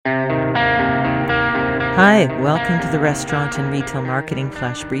Hi, welcome to the Restaurant and Retail Marketing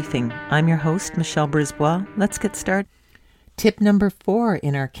Flash Briefing. I'm your host, Michelle Brisbois. Let's get started. Tip number 4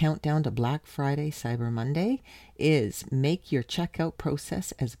 in our countdown to Black Friday, Cyber Monday is make your checkout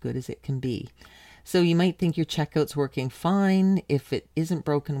process as good as it can be. So you might think your checkout's working fine. If it isn't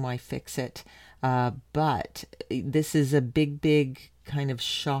broken, why fix it? But this is a big kind of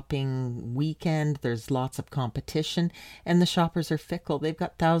shopping weekend. There's lots of competition and the shoppers are fickle. They've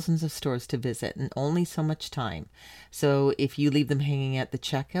got thousands of stores to visit and only so much time. So if you leave them hanging at the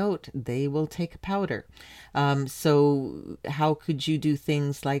checkout, they will take a powder. So how could you do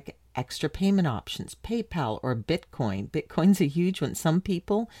things like extra payment options, PayPal or Bitcoin? Bitcoin's a huge one. Some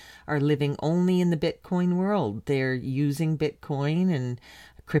people are living only in the Bitcoin world. They're using Bitcoin and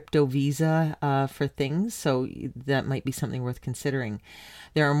crypto Visa for things, so that might be something worth considering.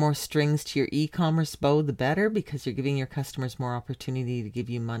 There are more strings to your e-commerce bow, the better, because you're giving your customers more opportunity to give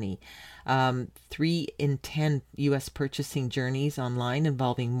you money. 3 in 10 U.S. purchasing journeys online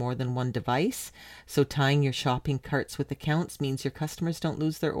involving more than one device, so tying your shopping carts with accounts means your customers don't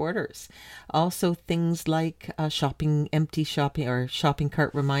lose their orders. Also, things like empty shopping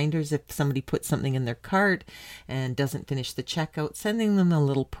cart reminders. If somebody puts something in their cart and doesn't finish the checkout, sending them a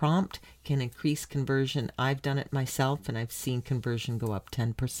little prompt can increase conversion. I've done it myself and I've seen conversion go up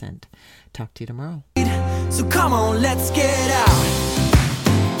 10%. Talk to you tomorrow. So come on, let's get out.